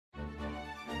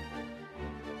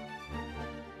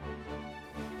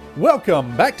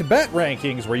Welcome back to Bat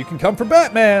Rankings, where you can come for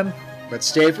Batman. But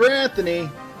stay for Anthony.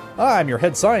 I'm your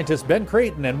head scientist, Ben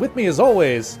Creighton, and with me as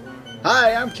always...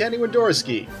 Hi, I'm Kenny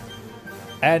Wendorski.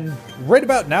 And right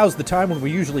about now's the time when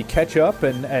we usually catch up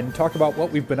and talk about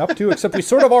what we've been up to, except we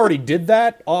sort of already did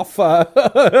that off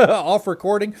off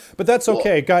recording, but that's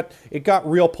okay. It got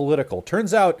real political.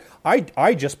 Turns out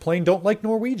I just plain don't like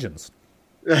Norwegians.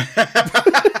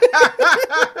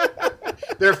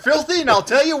 They're filthy, and I'll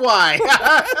tell you why.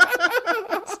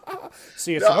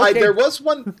 See, it's okay.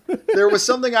 There was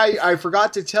something I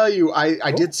forgot to tell you.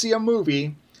 I did see a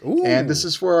movie. Ooh. And this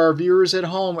is for our viewers at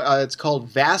home. It's called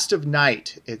Vast of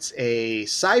Night. It's a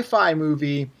sci-fi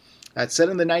movie that's set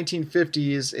in the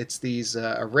 1950s. It's these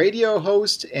a radio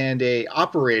host and a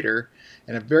operator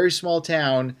in a very small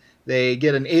town. They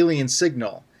get an alien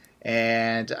signal,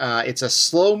 and it's a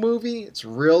slow movie. It's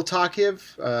real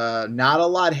talkative. Not a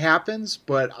lot happens,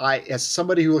 but as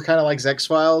somebody who kind of likes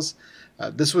X-Files,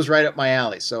 this was right up my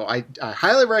alley. So I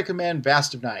highly recommend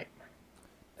Vast of Night.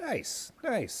 Nice.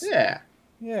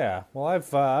 Yeah, well,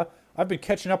 I've been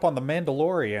catching up on The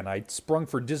Mandalorian. I sprung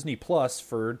for Disney Plus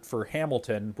for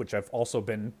Hamilton, which I've also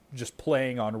been just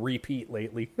playing on repeat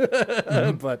lately.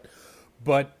 Mm-hmm.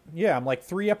 But yeah, I'm like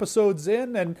 3 episodes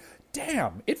in, and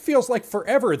damn, it feels like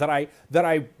forever that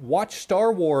I watched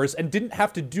Star Wars and didn't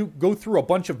have to go through a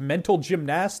bunch of mental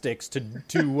gymnastics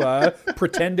to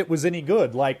pretend it was any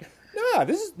good. Like, nah,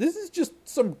 this is just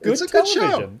some good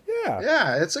television. Good show.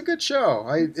 Yeah, it's a good show.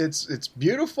 It's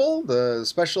beautiful. The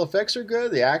special effects are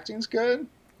good. The acting's good.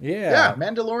 Yeah,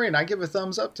 Mandalorian. I give a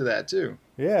thumbs up to that too.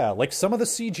 Yeah, like some of the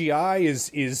CGI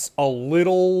is a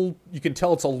little. You can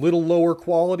tell it's a little lower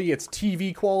quality. It's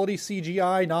TV quality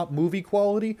CGI, not movie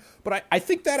quality. But I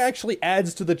think that actually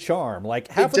adds to the charm. Like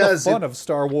half of the fun of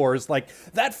Star Wars, like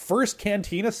that first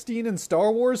cantina scene in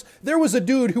Star Wars, there was a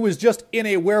dude who was just in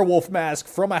a werewolf mask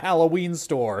from a Halloween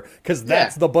store because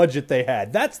that's the budget they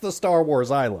had. That's the Star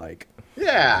Wars I like.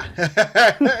 Yeah.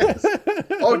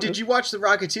 Oh, did you watch The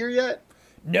Rocketeer yet?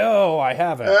 No, I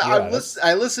haven't.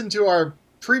 I listened to our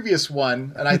previous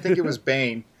one, and I think it was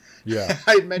Bane. Yeah.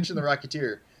 I had mentioned The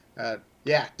Rocketeer.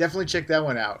 Yeah, definitely check that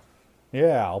one out.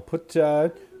 Yeah, I'll put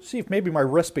see if maybe my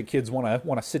respite kids want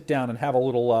to sit down and have a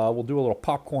little. We'll do a little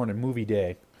popcorn and movie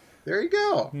day. There you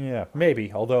go. Yeah,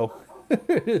 maybe. Although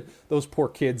those poor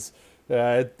kids,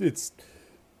 it's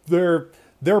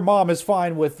their mom is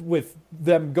fine with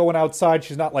them going outside.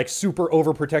 She's not like super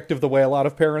overprotective the way a lot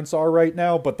of parents are right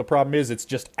now. But the problem is it's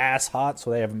just ass hot,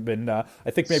 so they haven't been. I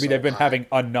think maybe they've been having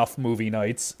enough movie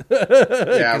nights.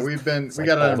 Yeah, we got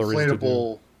an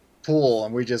inflatable pool,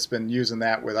 and we just been using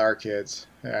that with our kids.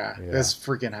 Yeah, it's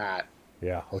freaking hot.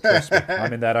 Yeah, trust me,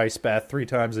 I'm in that ice bath 3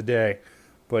 times a day.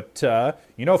 But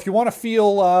if you want to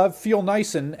feel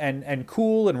nice and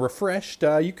cool and refreshed,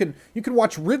 you can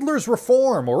watch Riddler's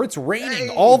Reform, or It's Raining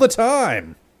All the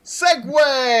Time.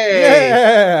 Segway!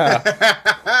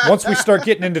 Yeah! Once we start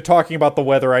getting into talking about the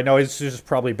weather, I know it's just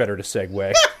probably better to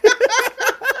segue.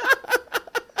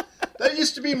 That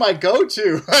used to be my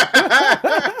go-to.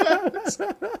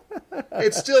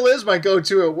 It still is my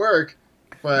go-to at work.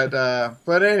 But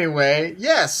anyway,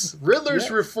 yes,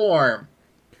 Riddler's Reform.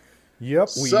 Yep.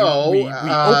 We open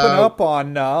up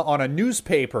on a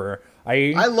newspaper.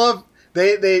 I love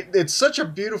they. It's such a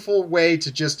beautiful way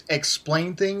to just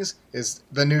explain things. Is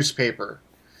the newspaper?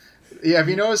 Yeah, have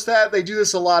you noticed that they do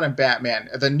this a lot in Batman?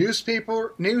 The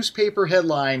newspaper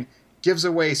headline gives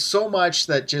away so much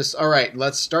that just all right.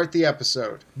 Let's start the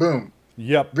episode. Boom.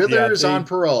 Yep. Riddler is on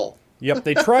parole. Yep,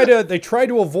 they try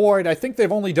to avoid, I think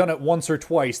they've only done it once or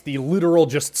twice, the literal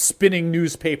just spinning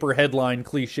newspaper headline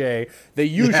cliche. They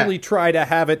usually try to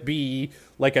have it be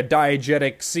like a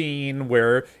diegetic scene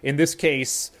where, in this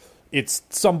case, it's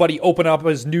somebody open up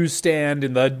his newsstand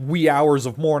in the wee hours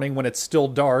of morning when it's still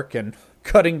dark and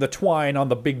cutting the twine on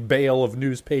the big bale of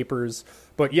newspapers.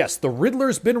 But yes, the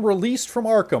Riddler's been released from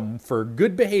Arkham for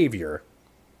good behavior.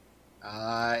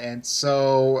 And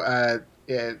so...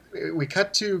 we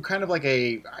cut to kind of like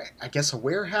a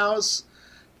warehouse.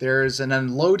 There's an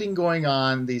unloading going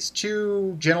on. These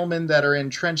 2 gentlemen that are in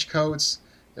trench coats,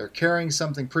 they're carrying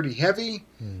something pretty heavy,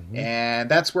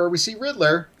 and that's where we see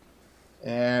Riddler.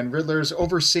 And Riddler's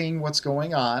overseeing what's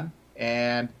going on.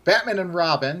 And Batman and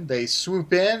Robin, they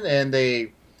swoop in and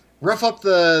they rough up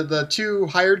the 2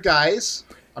 hired guys.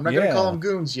 I'm not going to call them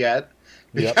goons yet.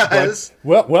 Because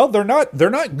well, they're not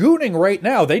gooning right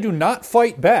now. They do not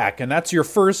fight back, and that's your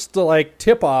first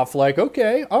tip off. Like,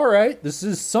 okay, all right,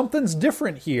 something's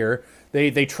different here.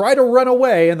 They try to run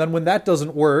away, and then when that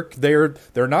doesn't work, they're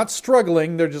not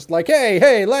struggling. They're just like,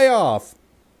 hey, lay off.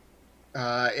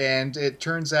 And it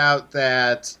turns out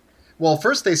that Well,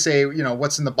 first they say,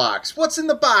 what's in the box? What's in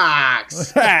the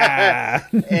box?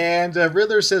 And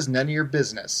Riddler says, none of your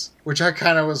business. Which I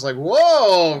kind of was like,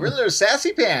 whoa, Riddler's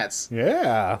sassy pants.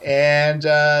 Yeah. And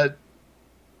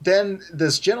then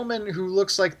this gentleman who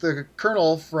looks like the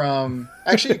Colonel from...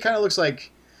 Actually, he kind of looks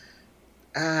like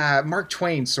Mark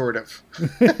Twain, sort of.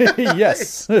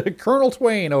 Yes. Colonel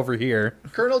Twain over here.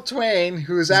 Colonel Twain,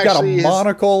 who's He's actually... got a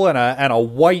monocle and a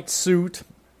white suit.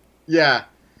 Yeah.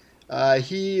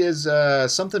 He is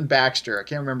something Baxter. I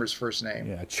can't remember his first name.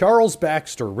 Yeah, Charles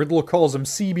Baxter. Riddler calls him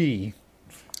CB.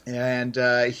 And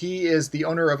he is the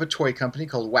owner of a toy company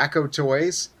called Wacko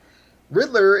Toys.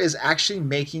 Riddler is actually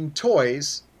making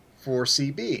toys for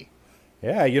CB.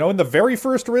 Yeah, in the very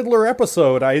first Riddler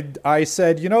episode, I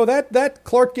said, that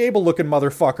Clark Gable-looking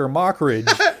motherfucker, Mockridge,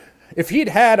 if he'd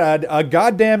had a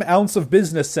goddamn ounce of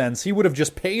business sense, he would have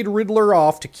just paid Riddler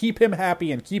off to keep him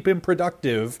happy and keep him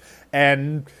productive,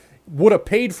 and would have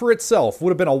paid for itself,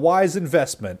 would have been a wise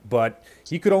investment, but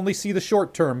he could only see the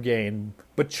short-term gain.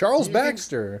 But Charles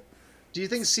Baxter... Do you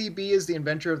think CB is the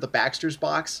inventor of the Baxter's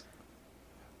box?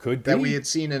 Could be. That we had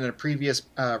seen in a previous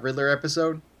Riddler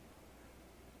episode?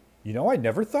 I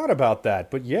never thought about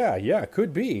that, but yeah,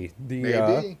 could be.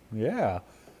 Maybe. Yeah.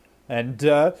 And,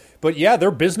 but yeah,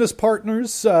 they're business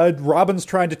partners. Robin's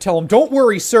trying to tell him, don't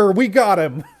worry, sir, we got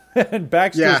him. And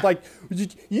Baxter's like,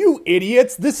 you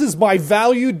idiots, this is my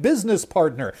valued business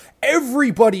partner.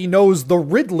 Everybody knows the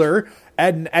Riddler,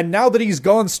 and now that he's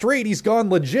gone straight, he's gone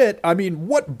legit. I mean,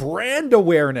 what brand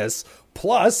awareness?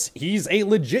 Plus, he's a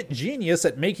legit genius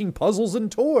at making puzzles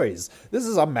and toys. This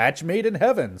is a match made in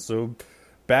heaven. So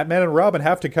Batman and Robin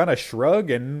have to kind of shrug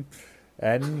and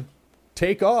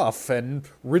take off, and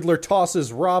Riddler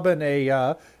tosses Robin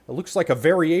it looks like a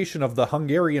variation of the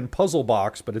Hungarian puzzle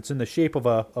box, but it's in the shape of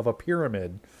a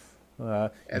pyramid.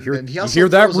 And he also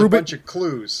throws a bunch of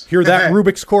clues. Hear that,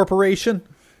 Rubik's Corporation?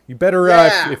 You better,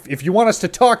 if you want us to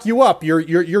talk you up, your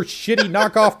shitty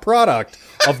knockoff product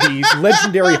of the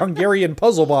legendary Hungarian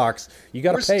puzzle box, you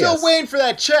got to pay us. We're still waiting for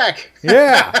that check.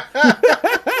 Yeah.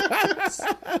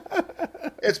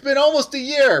 It's been almost a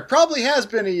year. Probably has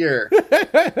been a year.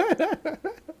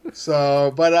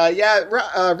 So, but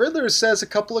Riddler says a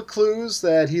couple of clues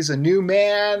that he's a new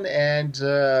man, and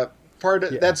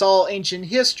that's all ancient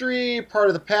history, part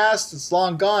of the past. It's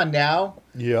long gone now.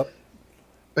 Yep.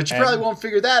 But you probably won't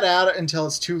figure that out until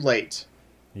it's too late.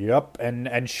 Yep,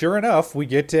 and sure enough, we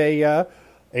get a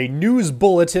news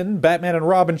bulletin. Batman and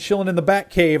Robin chilling in the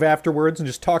Batcave afterwards and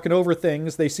just talking over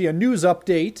things. They see a news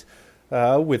update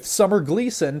with Summer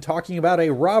Gleason talking about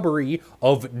a robbery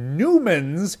of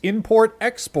Newman's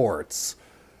Import-Exports.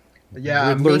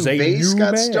 Yeah, Riddler's a vase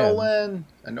got man. stolen,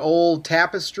 an old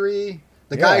tapestry.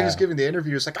 The guy who's giving the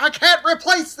interview is like, I can't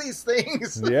replace these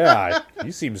things. Yeah,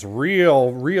 he seems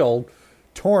real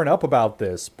torn up about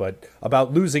this, but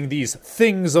about losing these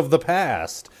things of the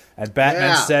past. And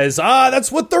Batman says,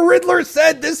 that's what the Riddler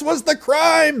said. This was the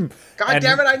crime. God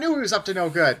damn it, I knew he was up to no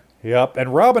good. Yep,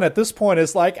 and Robin at this point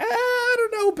is like, I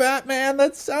don't know, Batman,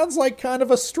 that sounds like kind of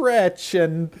a stretch.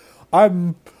 And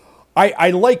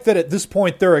I like that at this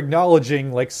point they're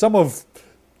acknowledging, like, some of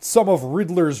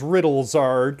Riddler's riddles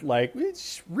are like,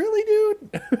 really,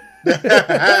 dude?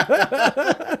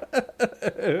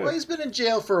 Well, he's been in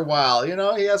jail for a while,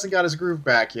 he hasn't got his groove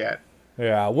back yet.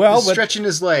 Yeah, well, he's stretching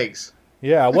his legs.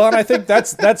 Yeah, well, and I think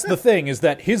that's the thing, is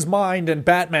that his mind and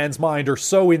Batman's mind are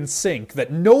so in sync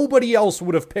that nobody else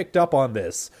would have picked up on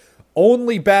this.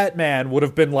 Only Batman would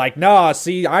have been like, nah,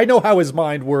 see, I know how his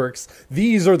mind works.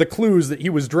 These are the clues that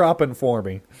he was dropping for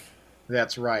me.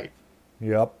 That's right.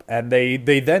 Yep, and they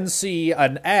then see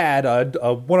an ad,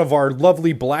 one of our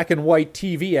lovely black and white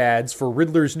TV ads for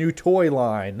Riddler's new toy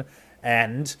line,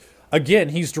 and again,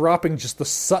 he's dropping just the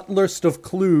subtlest of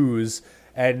clues,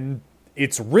 and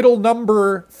it's riddle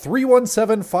number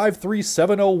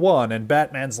 31753701, and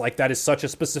Batman's like, that is such a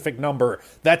specific number,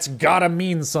 that's gotta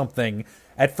mean something.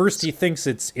 At first he thinks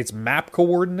it's map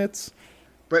coordinates.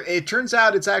 But it turns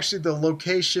out it's actually the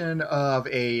location of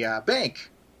a bank.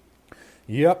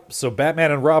 Yep, so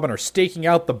Batman and Robin are staking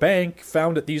out the bank,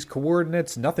 found at these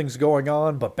coordinates, nothing's going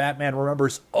on, but Batman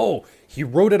remembers, he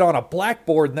wrote it on a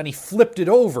blackboard and then he flipped it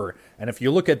over. And if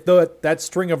you look at that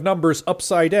string of numbers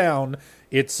upside down,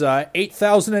 it's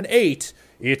 8008.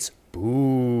 It's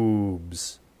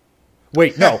boobs.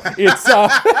 Wait, no, it's...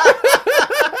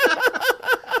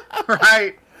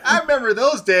 Right. I remember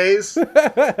those days.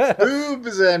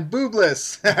 Boobs and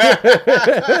boobless.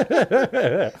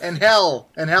 And hell.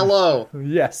 And hello.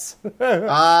 Yes.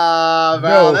 Val,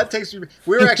 no. That takes me...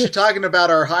 We were actually talking about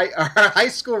our high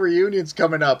school reunions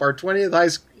coming up. Our 20th high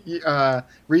school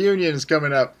reunion is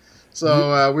coming up.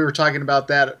 So we were talking about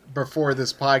that before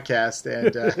this podcast,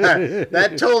 and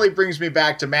that totally brings me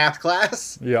back to math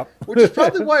class. Yep. Which is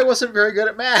probably why I wasn't very good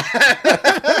at math.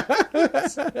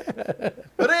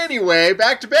 But anyway,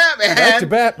 back to Batman. Back to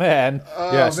Batman.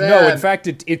 Oh, yes. man. No, in fact,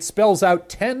 it spells out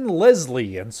 10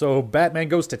 Leslie, and so Batman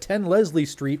goes to 10 Leslie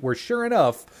Street, where sure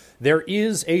enough, there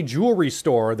is a jewelry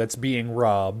store that's being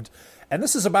robbed. And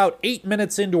this is about 8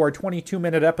 minutes into our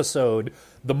 22-minute episode.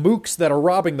 The mooks that are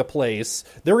robbing the place,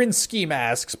 they're in ski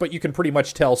masks, but you can pretty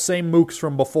much tell, same mooks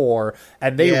from before.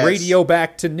 And they radio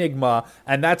back to Nigma,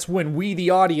 and that's when we, the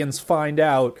audience, find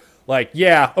out, like,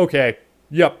 yeah, okay,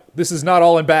 yep, this is not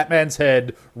all in Batman's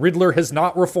head. Riddler has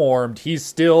not reformed. He's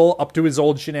still up to his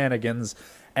old shenanigans.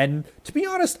 And to be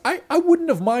honest, I wouldn't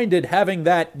have minded having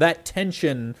that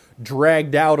tension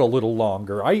dragged out a little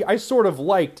longer. I sort of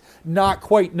liked not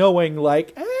quite knowing,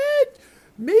 like,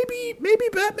 maybe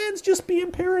Batman's just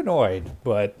being paranoid.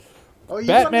 But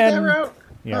Batman,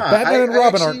 Batman and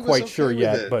Robin aren't quite sure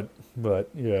yet. But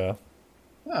yeah.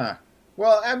 Huh.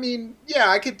 Well, I mean, yeah,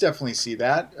 I could definitely see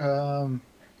that.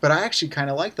 But I actually kind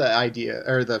of like the idea,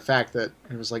 or the fact that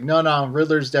it was like, no,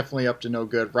 Riddler's definitely up to no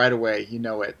good right away. You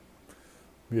know it.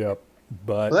 Yep.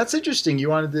 But well, that's interesting. You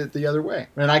wanted it the other way.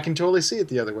 And I can totally see it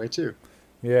the other way, too.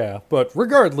 Yeah, but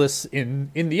regardless,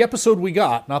 in the episode we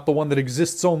got, not the one that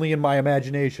exists only in my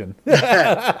imagination,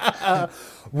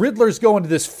 Riddler's going to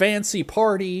this fancy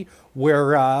party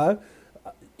where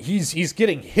he's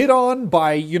getting hit on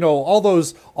by, you know, all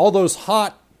those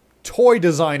hot toy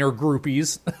designer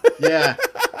groupies. Yeah.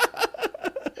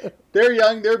 They're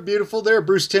young, they're beautiful, they're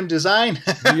Bruce Timm design.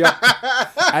 Yeah.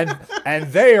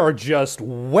 And they are just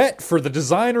wet for the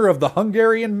designer of the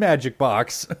Hungarian magic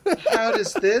box. How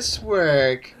does this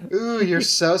work? Ooh, you're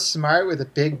so smart with a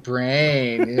big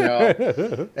brain, you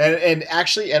know. And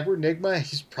actually, Edward Nygma,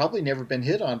 he's probably never been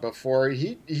hit on before.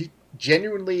 He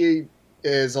genuinely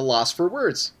is a loss for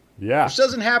words. Yeah. Which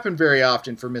doesn't happen very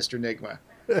often for Mr. Nygma.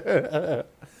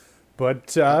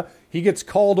 But he gets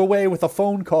called away with a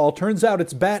phone call. Turns out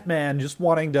it's Batman just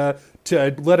wanting to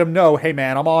let him know, hey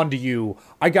man, I'm on to you.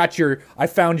 I took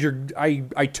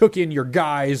in your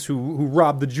guys who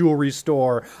robbed the jewelry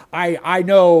store. I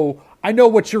know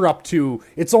what you're up to.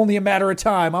 It's only a matter of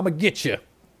time. I'm gonna get you.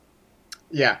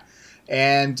 Yeah.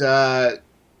 And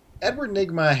Edward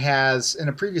Nygma has, in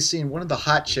a previous scene, one of the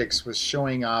hot chicks was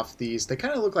showing off these. They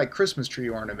kind of look like Christmas tree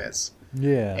ornaments.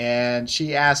 Yeah. And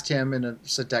she asked him in a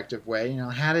seductive way,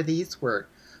 how do these work?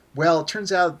 Well, it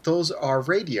turns out those are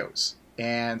radios.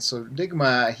 And so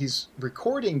Nygma, he's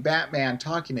recording Batman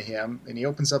talking to him, and he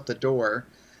opens up the door,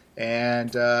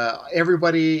 and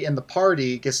everybody in the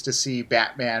party gets to see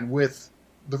Batman with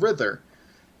the Riddler.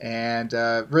 And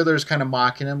Riddler's kind of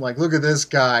mocking him, like, look at this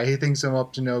guy, he thinks I'm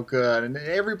up to no good. And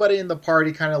everybody in the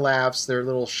party kind of laughs, their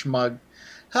little schmug.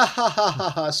 Ha ha ha ha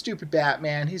ha, stupid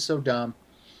Batman, he's so dumb.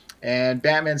 And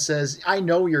Batman says, I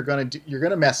know you're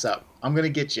gonna mess up. I'm gonna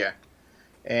get you.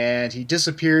 And he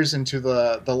disappears into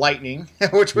the lightning,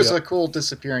 which was a cool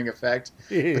disappearing effect.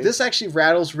 But this actually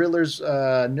rattles Riddler's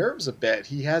nerves a bit.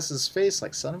 He has his face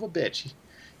like, son of a bitch.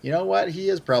 You know what? He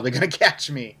is probably gonna catch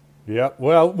me. Yeah.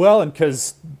 Well, and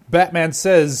because Batman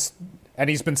says, and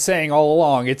he's been saying all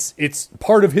along, it's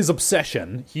part of his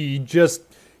obsession. He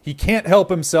can't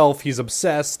help himself. He's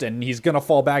obsessed, and he's gonna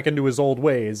fall back into his old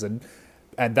ways. And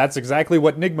that's exactly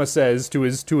what Nygma says to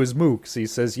his mooks. He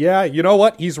says, "Yeah, you know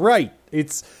what? He's right.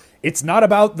 It's not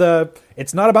about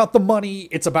the money.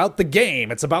 It's about the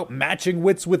game. It's about matching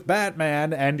wits with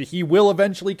Batman, and he will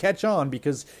eventually catch on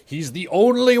because he's the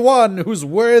only one who's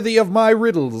worthy of my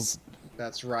riddles."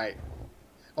 That's right.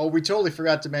 Oh, we totally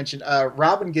forgot to mention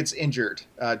Robin gets injured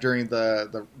during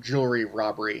the jewelry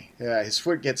robbery. Yeah, his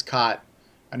foot gets caught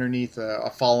underneath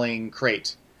a falling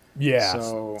crate. Yeah,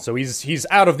 so he's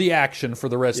out of the action for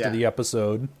the rest of the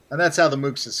episode. And that's how the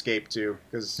mooks escape, too,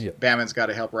 because Batman's got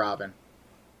to help Robin.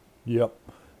 Yep.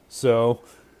 So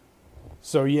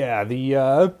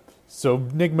Nygma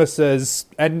says,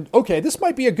 and okay, this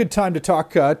might be a good time to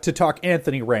talk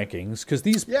Anthony rankings, because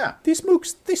these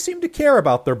mooks, they seem to care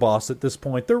about their boss at this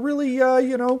point. They're really,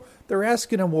 they're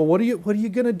asking him, well, what are you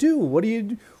gonna do? What do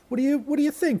you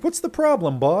think? What's the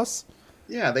problem, boss?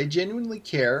 Yeah, they genuinely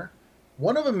care.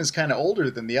 One of them is kind of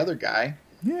older than the other guy.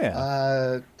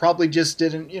 Yeah. Probably just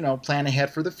didn't, plan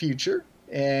ahead for the future.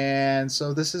 And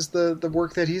so this is the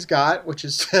work that he's got, which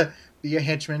is to be a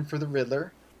henchman for the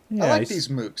Riddler. Yeah, I like these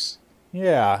mooks.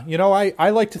 Yeah. I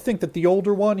like to think that the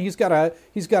older one, he's got a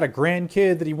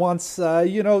grandkid that he wants,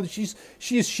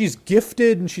 she's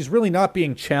gifted and she's really not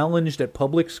being challenged at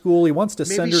public school. He wants to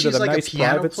send her to the nice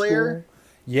private school.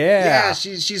 Yeah. Yeah,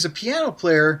 she's a piano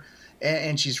player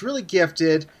and she's really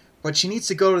gifted. but she needs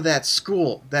to go to that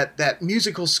school, that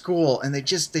musical school, and they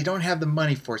don't have the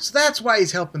money for it. So that's why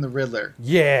he's helping the Riddler.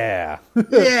 Yeah.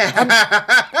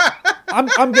 Yeah.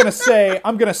 I'm gonna say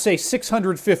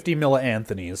 650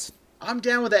 millianthonys. I'm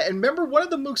down with that. And remember, one of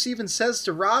the mooks even says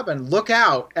to Robin, "Look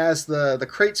out!" as the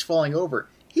crate's falling over.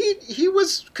 He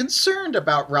was concerned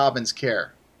about Robin's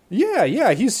care.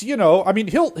 Yeah, he's,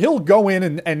 he'll go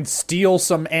in and steal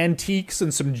some antiques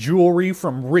and some jewelry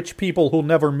from rich people who'll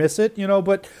never miss it,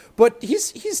 but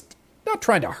he's not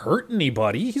trying to hurt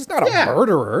anybody. He's not a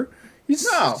murderer. He's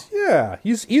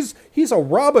a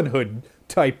Robin Hood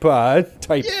type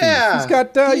thief. He's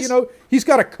got he's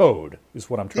got a code, is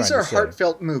what I'm trying to say. These are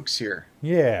heartfelt mooks here.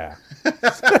 Yeah.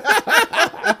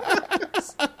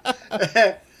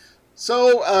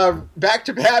 So, back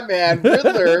to Batman.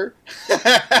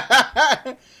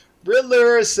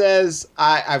 Riddler says,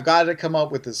 I've got to come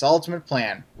up with this ultimate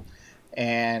plan.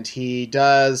 And he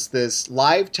does this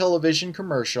live television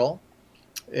commercial,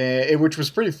 which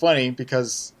was pretty funny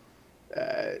because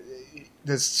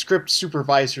the script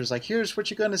supervisor is like, here's what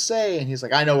you're going to say. And he's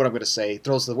like, I know what I'm going to say. He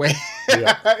throws it away.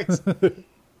 Yeah.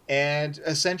 And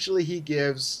essentially he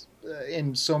gives,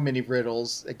 in so many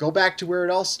riddles, go back to where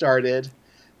it all started.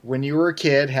 When you were a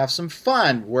kid, have some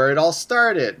fun where it all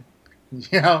started.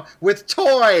 With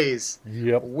toys.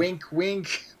 Yep. Wink,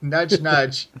 wink, nudge,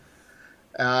 nudge.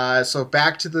 So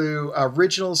back to the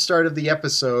original start of the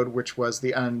episode, which was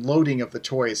the unloading of the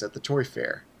toys at the toy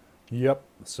fair. Yep.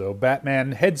 So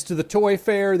Batman heads to the toy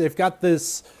fair. They've got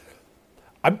this...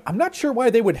 I'm not sure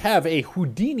why they would have a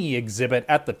Houdini exhibit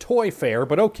at the toy fair,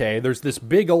 but okay, there's this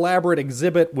big elaborate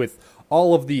exhibit with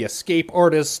all of the escape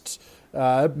artist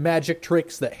magic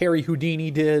tricks that Harry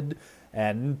Houdini did,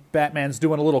 and Batman's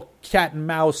doing a little cat and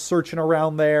mouse searching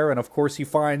around there, and of course he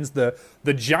finds the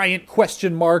giant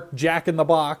question mark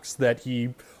Jack-in-the-Box that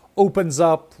he opens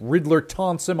up. Riddler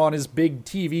taunts him on his big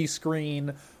TV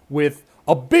screen with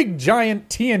a big giant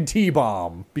TNT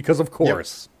bomb, because of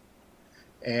course. Yep.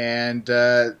 And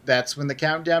that's when the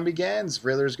countdown begins.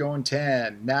 Riddler's going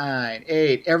 10, 9,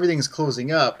 8. Everything's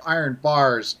closing up. Iron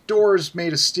bars, doors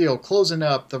made of steel closing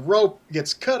up. The rope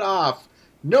gets cut off.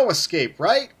 No escape,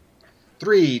 right?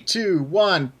 3, 2,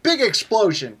 1. Big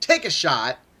explosion. Take a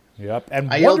shot. Yep.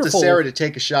 And I yelled to Sarah to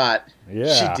take a shot.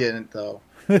 Yeah. She didn't, though.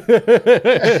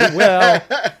 Well,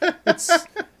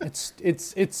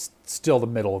 it's still the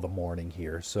middle of the morning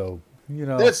here, so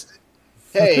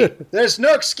Hey, there's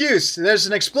no excuse. There's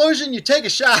an explosion, you take a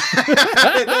shot.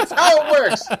 That's how it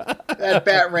works at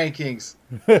Bat Rankings.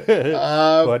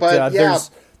 But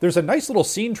there's a nice little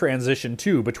scene transition,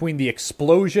 too, between the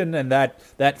explosion and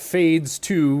that fades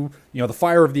to, the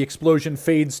fire of the explosion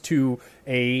fades to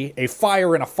a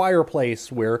fire in a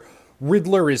fireplace where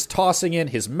Riddler is tossing in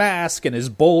his mask and his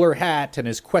bowler hat and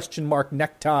his question mark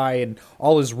necktie and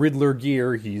all his Riddler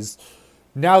gear.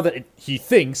 Now that he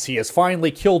thinks he has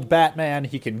finally killed Batman,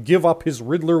 he can give up his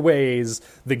Riddler ways.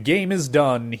 The game is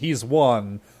done. He's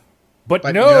won. But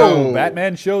no,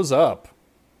 Batman shows up.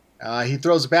 He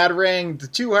throws a batarang. The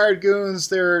two hired goons,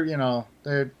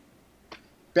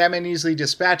 Batman easily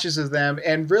dispatches of them,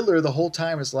 and Riddler the whole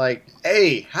time is like,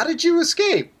 hey, how did you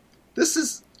escape?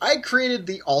 I created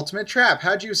the ultimate trap.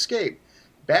 How'd you escape?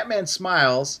 Batman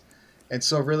smiles, and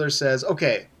so Riddler says,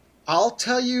 okay, I'll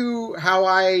tell you how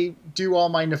I do all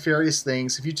my nefarious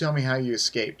things if you tell me how you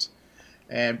escaped.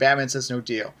 And Batman says no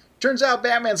deal. Turns out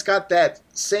Batman's got that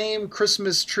same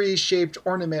Christmas tree-shaped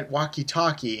ornament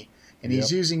walkie-talkie, and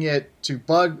he's using it to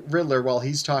bug Riddler while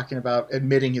he's talking about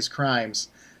admitting his crimes.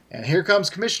 And here comes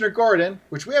Commissioner Gordon,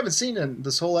 which we haven't seen in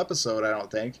this whole episode, I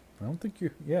don't think. Don't think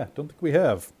we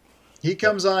have. He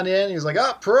comes on in, he's like,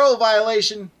 parole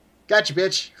violation. Gotcha,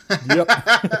 bitch.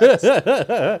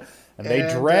 Yep. And they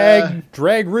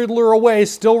drag Riddler away,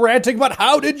 still ranting, but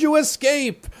how did you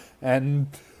escape? And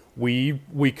we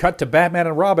cut to Batman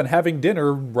and Robin having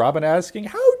dinner, Robin asking,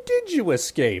 how did you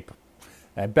escape?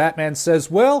 And Batman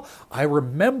says, well, I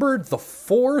remembered the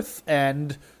fourth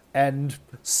and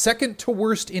second to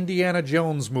worst Indiana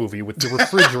Jones movie with the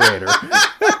refrigerator.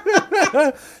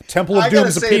 Temple of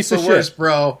Doom's a piece of shit. It's the worst,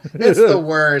 bro. It's the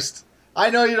worst. I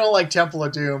know you don't like Temple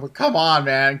of Doom, but come on,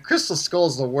 man. Crystal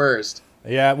Skull's the worst.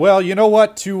 Yeah, well, you know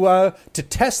what? To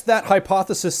test that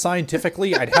hypothesis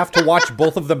scientifically, I'd have to watch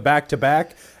both of them back to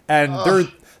back, and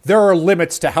there are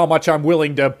limits to how much I'm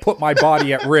willing to put my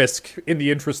body at risk in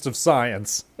the interest of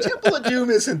science. Temple of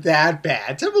Doom isn't that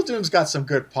bad. Temple of Doom's got some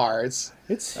good parts.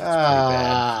 It's pretty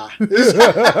bad.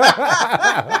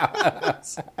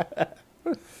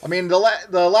 I mean, the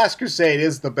Last Crusade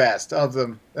is the best of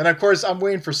them, and of course, I'm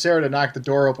waiting for Sarah to knock the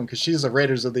door open because she's a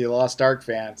Raiders of the Lost Ark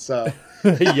fan. So,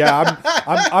 yeah,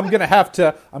 I'm gonna have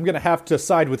to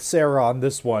side with Sarah on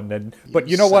this one. But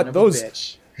you know what?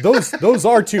 Those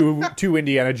are two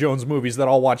Indiana Jones movies that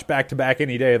I'll watch back to back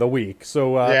any day of the week.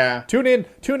 So tune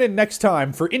in next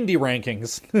time for indie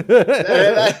rankings.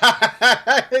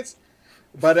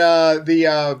 But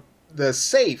the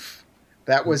safe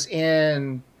that was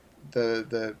in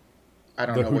the I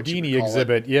don't know what you Houdini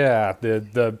exhibit, yeah,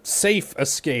 the safe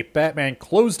escape. Batman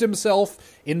closed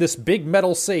himself in this big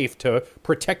metal safe to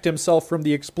protect himself from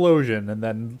the explosion, and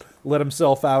then let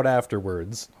himself out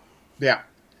afterwards. Yeah.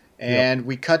 And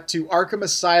we cut to Arkham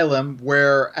Asylum,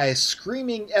 where a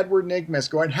screaming Edward Nygma is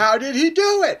going, "How did he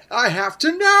do it? I have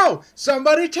to know!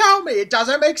 Somebody tell me! It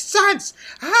doesn't make sense!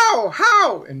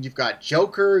 How? And you've got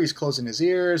Joker, he's closing his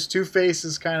ears. Two-Face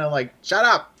is kind of like, shut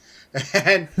up!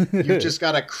 And you've just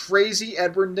got a crazy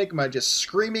Edward Nygma just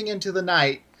screaming into the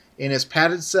night in his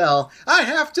padded cell, "I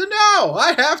have to know!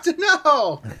 I have to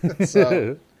know!"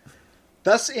 So,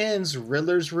 thus ends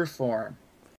Riddler's Reform.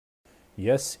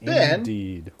 Yes,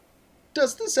 indeed.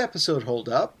 Does this episode hold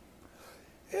up?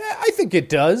 Yeah, I think it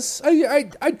does.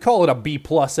 I'd call it a B+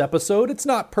 episode. It's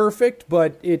not perfect,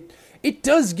 but it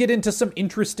does get into some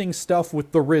interesting stuff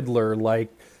with the Riddler, like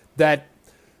that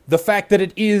the fact that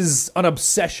it is an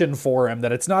obsession for him,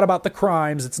 that it's not about the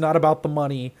crimes, it's not about the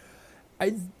money.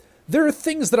 There are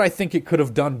things that I think it could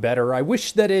have done better. I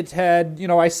wish that it had,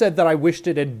 I said that I wished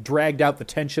it had dragged out the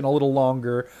tension a little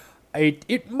longer.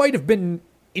 It might have been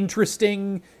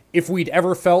interesting if we'd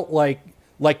ever felt like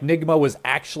Nygma was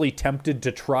actually tempted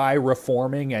to try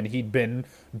reforming and he'd been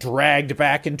dragged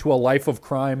back into a life of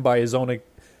crime by his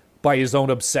own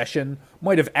obsession.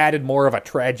 Might have added more of a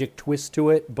tragic twist to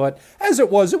it, but as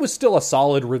it was still a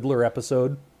solid Riddler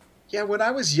episode. Yeah, when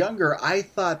I was younger, I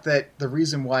thought that the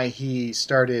reason why he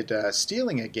started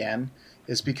stealing again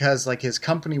is because his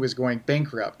company was going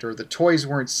bankrupt or the toys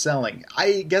weren't selling.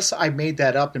 I guess I made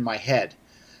that up in my head.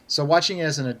 So watching it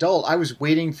as an adult, I was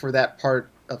waiting for that part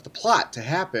of the plot to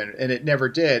happen, and it never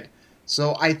did.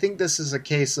 So I think this is a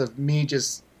case of me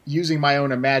just using my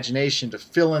own imagination to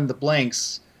fill in the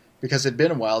blanks because it'd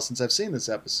been a while since I've seen this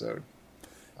episode.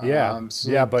 Yeah,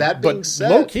 but that being said,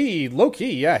 low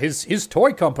key, yeah, his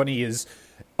toy company is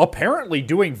apparently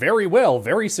doing very well,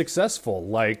 very successful.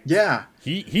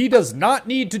 He does not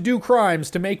need to do crimes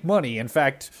to make money. In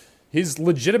fact, his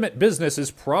legitimate business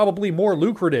is probably more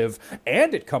lucrative,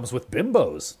 and it comes with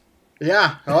bimbos.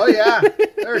 Yeah. Oh, yeah.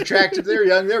 They're attractive. They're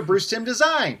young. They're Bruce Timm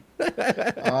design.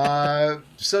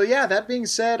 So, yeah, that being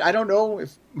said, I don't know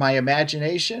if my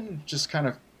imagination just kind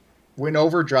of went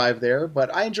overdrive there,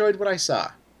 but I enjoyed what I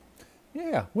saw.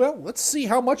 Yeah. Well, let's see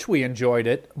how much we enjoyed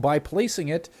it by placing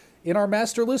it in our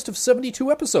master list of 72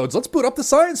 episodes. Let's boot up the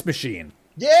science machine.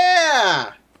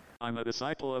 Yeah! I'm a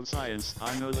disciple of science.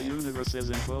 I know the universe is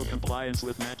in full compliance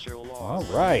with natural laws. All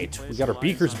right. We got our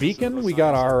Beaker's Beacon. We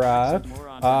got our,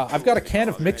 I've got a can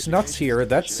of mixed nuts here.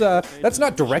 That's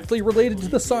not directly related to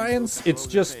the science. It's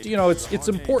just, it's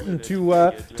important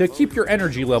to keep your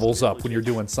energy levels up when you're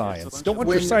doing science. Don't want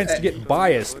your science to get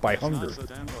biased by hunger.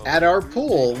 At our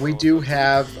pool, we do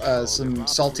have some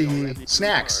salty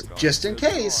snacks, just in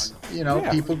case.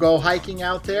 People go hiking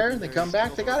out there and they come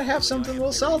back, they gotta have something a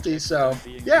little salty. So,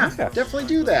 yeah, definitely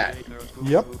do that.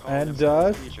 Yep, and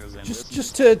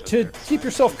just to keep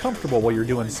yourself comfortable while you're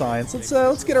doing science,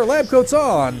 let's get our lab coats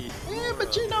on. Yeah,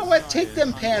 but you know what? Take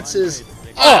them pantses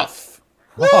off.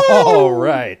 All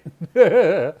right.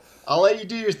 I'll let you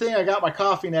do your thing. I got my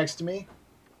coffee next to me.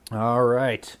 All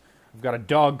right. I've got a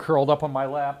dog curled up on my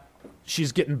lap.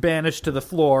 She's getting banished to the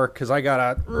floor because I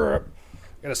gotta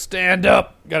stand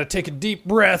up. Gotta take a deep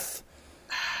breath.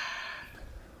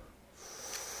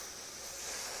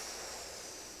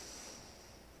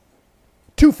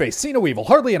 Two-Face, Cena Weevil,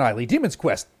 Harley and Eiley, Demon's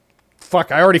Quest.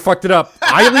 Fuck, I already fucked it up.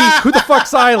 Eiley? Who the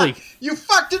fuck's Eiley? You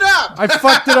fucked it up! I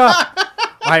fucked it up.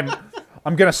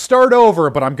 I'm gonna start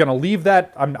over, but I'm gonna leave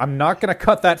that. I'm not gonna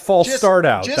cut that false start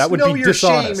out. That would be dishonest. Just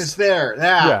know your shame is there.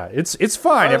 Yeah, it's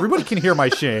fine. Everybody can hear my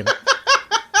shame.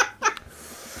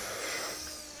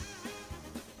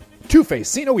 Two-Face,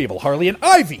 Cena Weevil, Harley and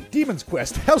Ivy, Demon's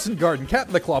Quest, House and Garden, Cat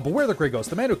in the Claw, Beware the Grey Ghost,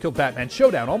 The Man Who Killed Batman,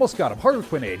 Showdown, Almost Got Him,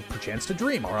 Harlequinade, Perchance to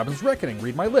Dream, Robin's Reckoning,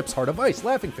 Read My Lips, Heart of Ice,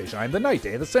 Laughing Fish, I Am the Night,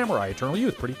 Day of the Samurai, Eternal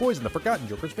Youth, Pretty Poison, The Forgotten,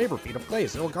 Joker's Favor, Feet of Clay,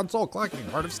 Silicon Soul,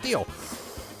 Clocking, Heart of Steel.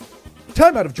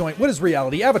 Time Out of Joint, What is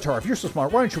Reality, Avatar, If You're So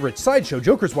Smart, Why Aren't You Rich, Sideshow,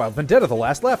 Joker's Wild, Vendetta, The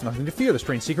Last Laugh, Nothing to Fear, The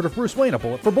Strange Secret of Bruce Wayne, A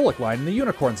Bullet for Bullock, Lion and the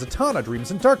Unicorn, Zatanna,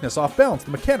 Dreams in Darkness, Off Balance,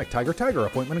 The Mechanic, Tiger,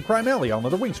 Appointment in Crime Alley, All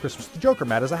Another Wings, Christmas the Joker,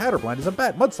 Mad as a Hatter, Blind as a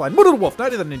Bat, Mudslide, Moon of the Wolf,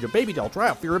 Night of the Ninja, Baby Doll,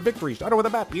 Triumph, Fear of Victory, Shadow of the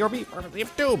Bat, PRB, Pharmacy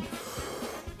of Doom,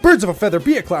 Birds of a Feather,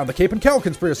 Be a Clown, The Cape and Cowl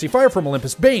Conspiracy, Fire from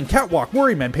Olympus, Bane, Catwalk,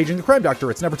 Worryman, Paging the Crime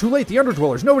Doctor, It's Never Too Late, The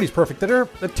Underdwellers, Nobody's Perfect,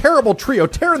 The Terrible Trio,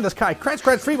 Terror in the Sky, Crash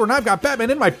Fever, and I've Got Batman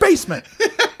in My Basement!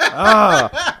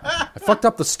 I fucked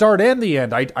up the start and the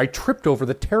end. I tripped over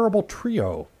the Terrible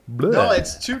Trio. Blech. No,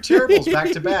 it's two terribles back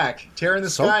to back. Terror in the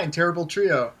Sky and Terrible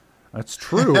Trio. That's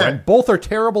true, and both are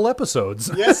terrible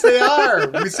episodes. Yes, they are.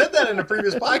 We said that in a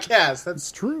previous podcast.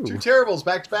 That's true. Two terribles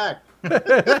back to back.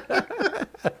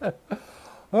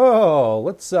 Oh,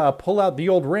 let's pull out the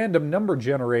old random number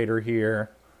generator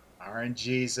here.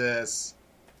 RNGesus,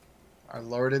 our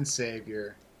Lord and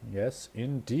Savior. Yes,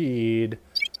 indeed.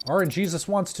 RNGesus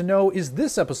wants to know, is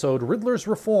this episode, Riddler's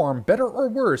Reform, better or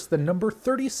worse than number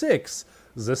 36,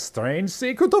 The Strange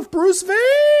Secret of Bruce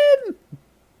Wayne?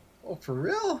 Oh, for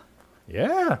real?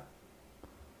 Yeah.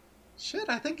 Shit,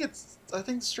 I think The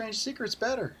Strange Secret's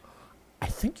better. I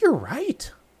think you're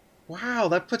right. Wow,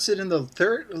 that puts it in the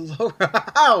third.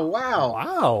 Wow.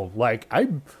 Wow. Like, I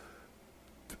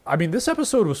mean, this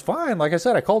episode was fine. Like I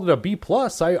said, I called it a B+.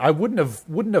 I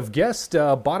wouldn't have guessed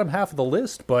bottom half of the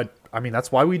list, but I mean,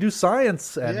 that's why we do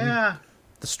science. And yeah.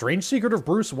 The Strange Secret of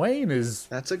Bruce Wayne is...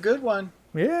 That's a good one.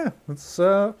 Yeah. It's,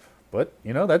 but,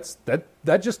 you know,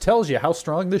 that just tells you how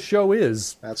strong this show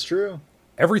is. That's true.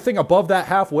 Everything above that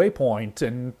halfway point,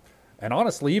 and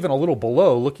honestly, even a little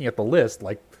below, looking at the list,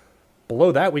 like,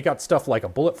 below that, we got stuff like A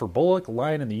Bullet for Bullock,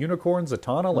 Lion and the Unicorn,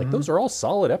 Zatanna. Like, those are all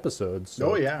solid episodes.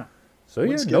 So. Oh, yeah. So,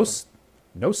 yeah,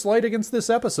 no slight against this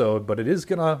episode, but it is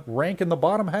going to rank in the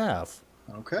bottom half.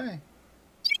 Okay.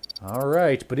 All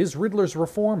right, but is Riddler's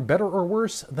Reform better or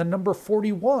worse than number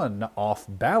 41, Off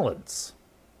Balance?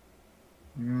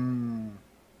 I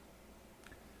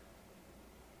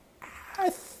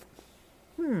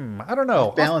don't know.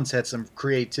 Off Balance had some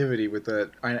creativity with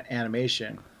the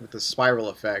animation, with the spiral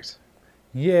effect.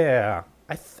 Yeah.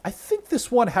 I think this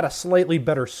one had a slightly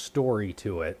better story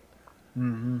to it.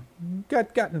 Mm-hmm.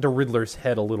 Got into Riddler's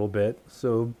head a little bit,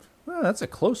 so that's a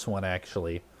close one,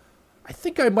 actually. I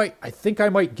think I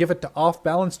might give it to Off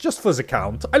Balance just for the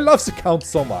Count. I love the Count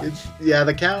so much.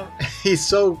 The Count, he's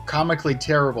so comically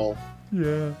terrible.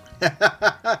 Yeah.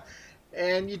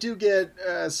 And you do get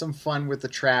some fun with the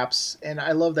traps, and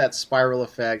I love that spiral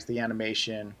effect, the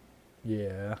animation.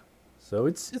 Yeah. So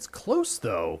it's close,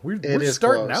 though. We're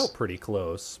starting close. out pretty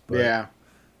close. But, yeah.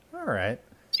 All right.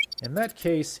 In that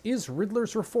case, is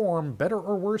Riddler's Reform better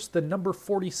or worse than number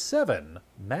 47,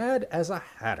 Mad as a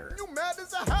Hatter? You mad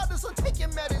as a hatter, so take your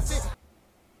medicine.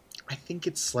 I think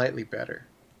it's slightly better.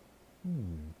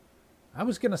 I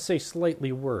was going to say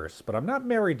slightly worse, but I'm not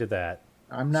married to that.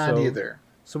 I'm not either.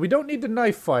 So we don't need to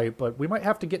knife fight, but we might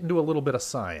have to get into a little bit of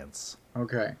science.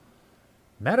 Okay.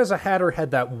 Mad as a Hatter had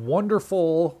that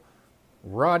wonderful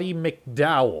Roddy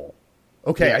McDowell.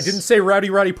 Okay, yes. I didn't say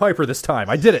Roddy Piper this time.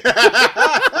 I did it.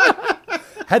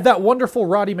 Had that wonderful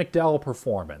Roddy McDowell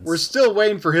performance. We're still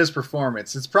waiting for his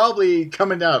performance. It's probably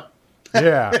coming up.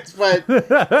 Yeah. But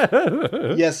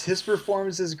yes, his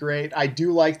performance is great. I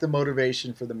do like the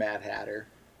motivation for the Mad Hatter.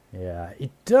 Yeah,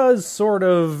 it does sort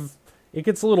of... It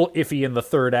gets a little iffy in the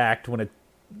third act when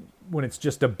it's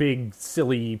just a big,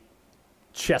 silly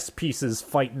chess pieces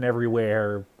fighting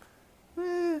everywhere.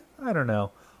 I don't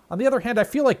know. On the other hand, I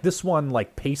feel like this one,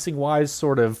 like pacing-wise,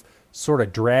 sort of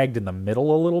dragged in the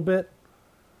middle a little bit.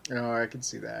 Oh, I can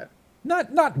see that.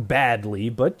 Not badly,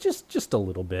 but just a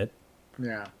little bit.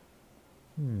 Yeah.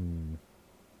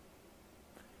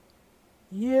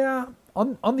 Yeah.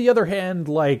 On the other hand,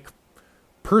 like,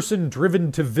 person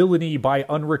driven to villainy by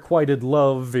unrequited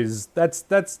love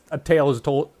that's a tale as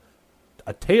told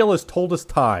as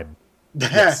time.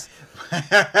 Yes.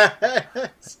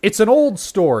 It's an old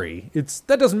story.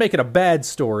 That doesn't make it a bad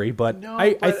story, but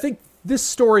I think this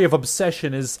story of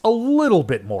obsession is a little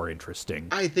bit more interesting.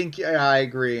 I think I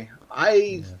agree.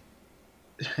 I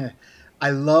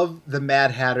love the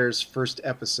Mad Hatter's first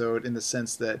episode in the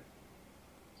sense that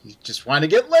he just wanted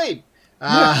to get laid.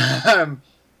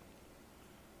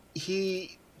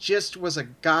 He just was a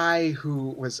guy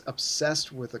who was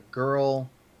obsessed with a girl,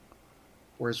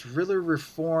 whereas Riddler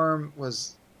Reform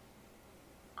was,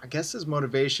 I guess his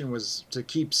motivation was to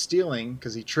keep stealing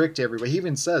because he tricked everybody. He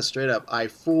even says straight up, I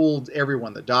fooled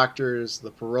everyone, the doctors,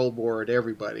 the parole board,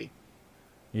 everybody.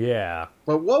 Yeah.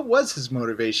 But what was his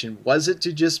motivation? Was it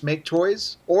to just make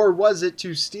toys? Or was it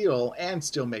to steal and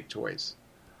still make toys?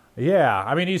 Yeah,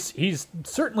 I mean, he's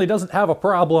certainly doesn't have a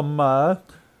problem. I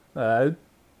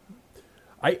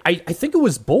think it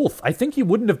was both. I think he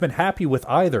wouldn't have been happy with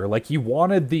either. Like, he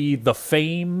wanted the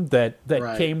fame that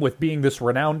Right. came with being this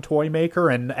renowned toy maker,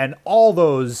 and all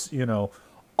those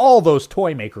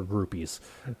toy maker groupies.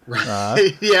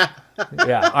 Yeah.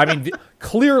 Yeah, I mean,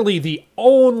 clearly the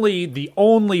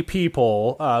only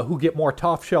people who get more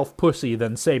top shelf pussy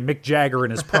than, say, Mick Jagger in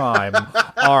his prime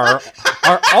are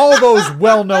all those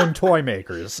well-known toy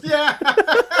makers. Yeah.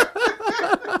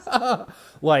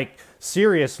 Like,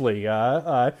 seriously,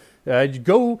 go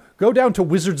down to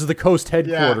Wizards of the Coast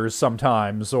headquarters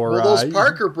sometimes, or Well, those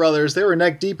Parker brothers, they were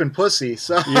neck deep in pussy.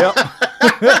 So Yep.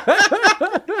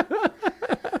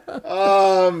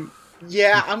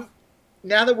 yeah,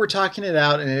 now that we're talking it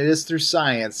out and it is through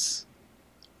science,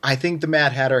 I think the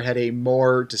Mad Hatter had a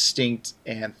more distinct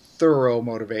and thorough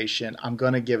motivation. I'm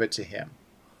going to give it to him.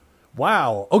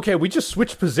 Wow. Okay, we just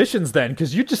switched positions then,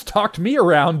 because you just talked me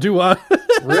around to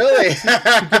Really?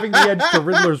 giving the edge to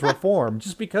Riddler's reform,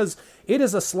 just because it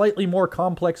is a slightly more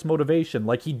complex motivation.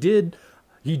 Like, he did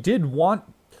want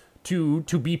to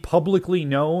be publicly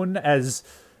known as,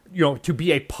 to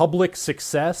be a public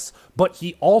success, but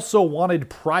he also wanted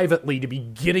privately to be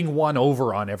getting one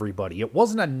over on everybody. It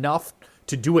wasn't enough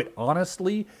to do it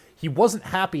honestly. He wasn't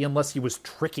happy unless he was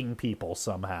tricking people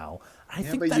somehow. I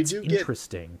think that's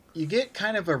interesting. You get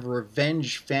kind of a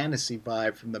revenge fantasy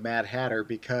vibe from the Mad Hatter,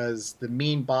 because the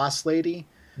mean boss lady,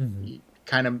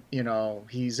 kind of,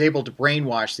 he's able to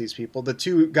brainwash these people. The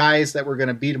two guys that were going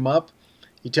to beat him up,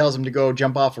 he tells them to go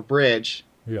jump off a bridge.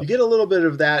 Yep. You get a little bit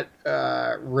of that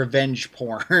revenge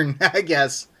porn, I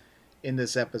guess, in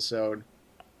this episode.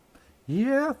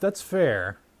 Yeah, that's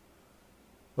fair.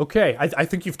 Okay, I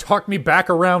think you've talked me back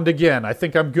around again. I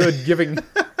think I'm good giving...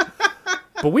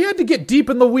 But we had to get deep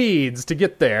in the weeds to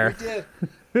get there.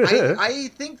 We did. I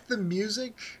think the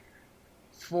music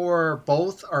for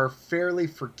both are fairly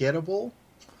forgettable.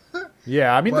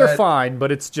 Yeah, I mean, they're fine,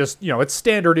 but it's just, it's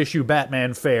standard issue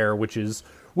Batman fare, which is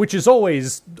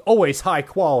always high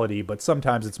quality, but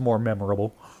sometimes it's more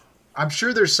memorable. I'm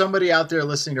sure there's somebody out there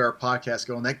listening to our podcast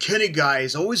going, that Kenny guy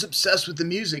is always obsessed with the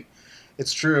music.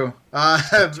 It's true.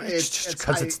 It's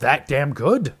because it's that damn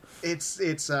good.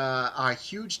 It's a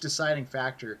huge deciding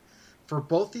factor. For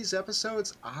both these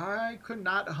episodes, I could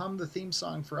not hum the theme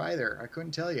song for either. I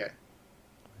couldn't tell you.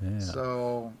 Yeah.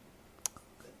 So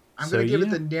I'm going to give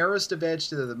it the narrowest of edge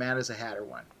to the Mad as a Hatter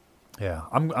one. Yeah,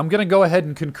 I'm going to go ahead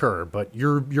and concur, but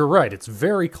you're right. It's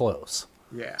very close.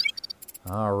 Yeah.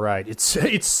 All right.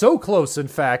 It's so close, in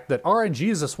fact, that RN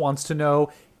Jesus wants to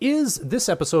know, is this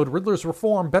episode, Riddler's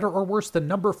Reform, better or worse than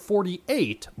number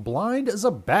 48, Blind as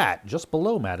a Bat, just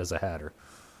below Mad as a Hatter?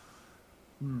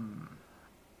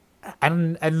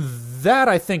 And that,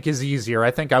 I think, is easier. I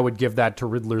think I would give that to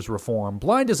Riddler's Reform.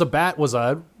 Blind as a Bat was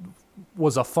a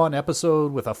fun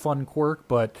episode with a fun quirk,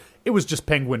 but it was just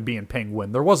Penguin being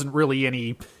Penguin. There wasn't really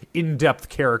any in-depth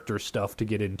character stuff to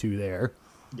get into there.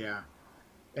 Yeah.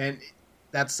 And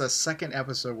that's the second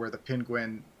episode where the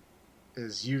Penguin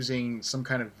is using some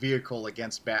kind of vehicle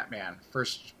against Batman.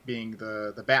 First being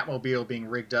the Batmobile being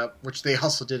rigged up, which they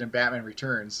also did in Batman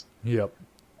Returns. Yep.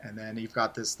 And then you've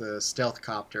got the stealth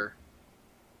copter.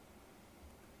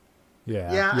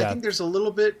 Yeah. I think there's a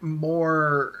little bit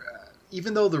more,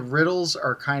 even though the riddles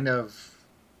are kind of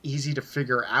easy to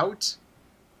figure out,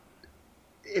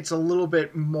 it's a little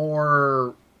bit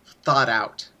more thought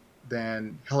out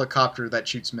than Helicopter that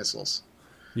shoots missiles.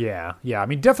 Yeah. I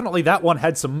mean, definitely that one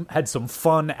had some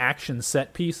fun action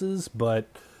set pieces, but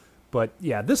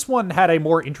yeah, this one had a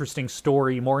more interesting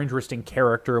story, more interesting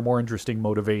character, more interesting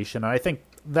motivation, and I think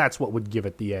that's what would give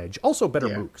it the edge. Also, better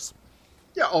mooks.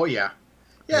 Yeah. Oh yeah.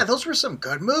 Yeah, those were some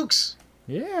good mooks.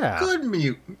 Yeah. Good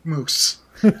mooks.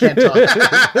 Can't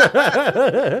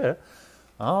talk.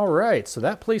 All right, so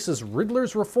that places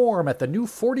Riddler's Reform at the new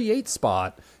 48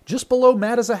 spot, just below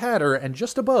Mad as a Hatter, and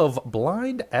just above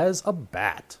Blind as a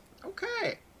Bat.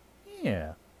 Okay.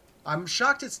 Yeah. I'm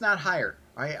shocked it's not higher.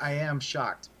 I am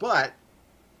shocked, but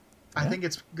I think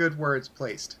it's good where it's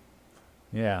placed.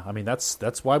 Yeah, I mean,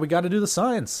 that's why we got to do the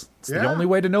science. It's the only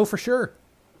way to know for sure.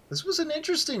 This was an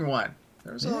interesting one.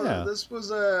 This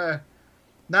was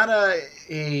not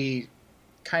a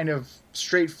kind of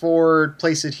straightforward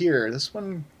place it here. This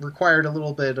one required a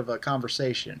little bit of a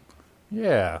conversation.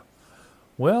 Yeah.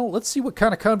 Well, let's see what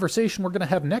kind of conversation we're going to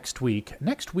have next week.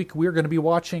 Next week, we're going to be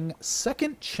watching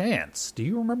Second Chance. Do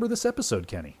you remember this episode,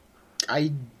 Kenny?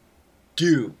 I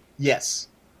do. Yes.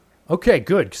 Okay,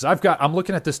 good, because I'm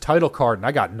looking at this title card and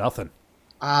I got nothing.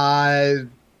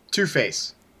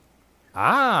 Two-Face.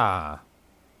 Ah.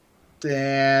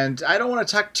 And I don't want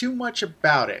to talk too much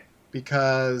about it,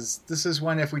 because this is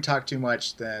when, if we talk too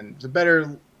much, then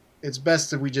it's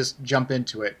best that we just jump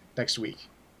into it next week.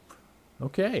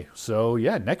 Okay, so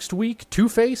yeah, next week,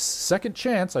 Two-Face, Second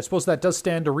Chance. I suppose that does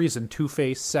stand to reason.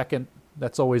 Two-Face, second.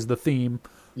 That's always the theme.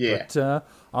 Yeah. But,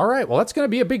 all right, well, that's going to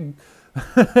be a big...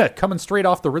 coming straight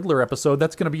off the Riddler episode,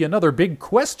 that's going to be another big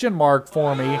question mark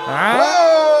for me. We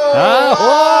got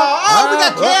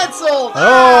canceled!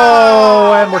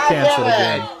 And we're canceled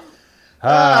again.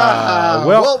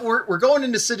 Well, we're going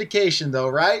into syndication, though,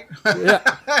 right?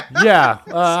 yeah.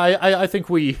 I think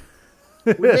we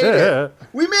made it.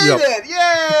 We made it!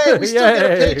 Yay! We still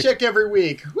get a paycheck every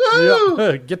week. Woo!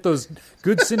 Yep. Get those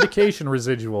good syndication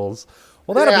residuals.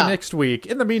 Well, that'll be next week.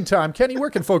 In the meantime, Kenny, where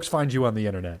can folks find you on the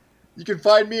internet? You can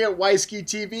find me at Weisky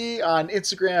TV on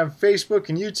Instagram, Facebook,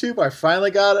 and YouTube. I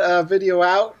finally got a video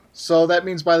out, so that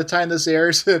means by the time this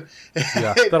airs...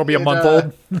 that'll be a month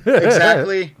old.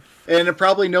 Exactly. And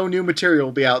probably no new material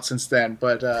will be out since then.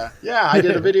 But, I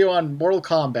did a video on Mortal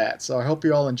Kombat, so I hope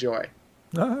you all enjoy.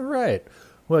 All right.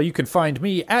 Well, you can find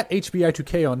me at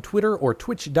HBI2K on Twitter or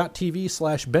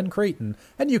twitch.tv/Ben Creighton,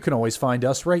 and you can always find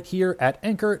us right here at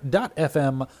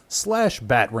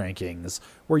anchor.fm/BatRankings,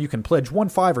 where you can pledge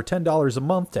 $1, $5, or $10 a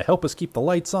month to help us keep the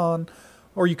lights on,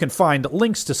 or you can find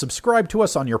links to subscribe to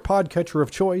us on your podcatcher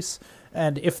of choice,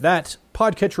 and if that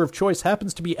podcatcher of choice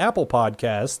happens to be Apple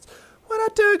Podcasts, why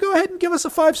not go ahead and give us a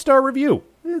 5-star review?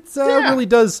 It really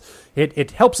does.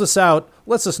 It helps us out,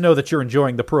 lets us know that you're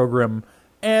enjoying the program,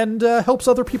 and helps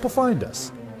other people find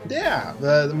us. Yeah,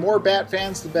 the more Bat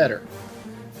fans, the better.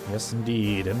 Yes,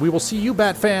 indeed. And we will see you,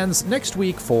 Bat fans, next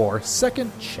week for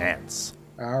Second Chance.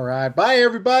 All right. Bye,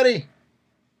 everybody.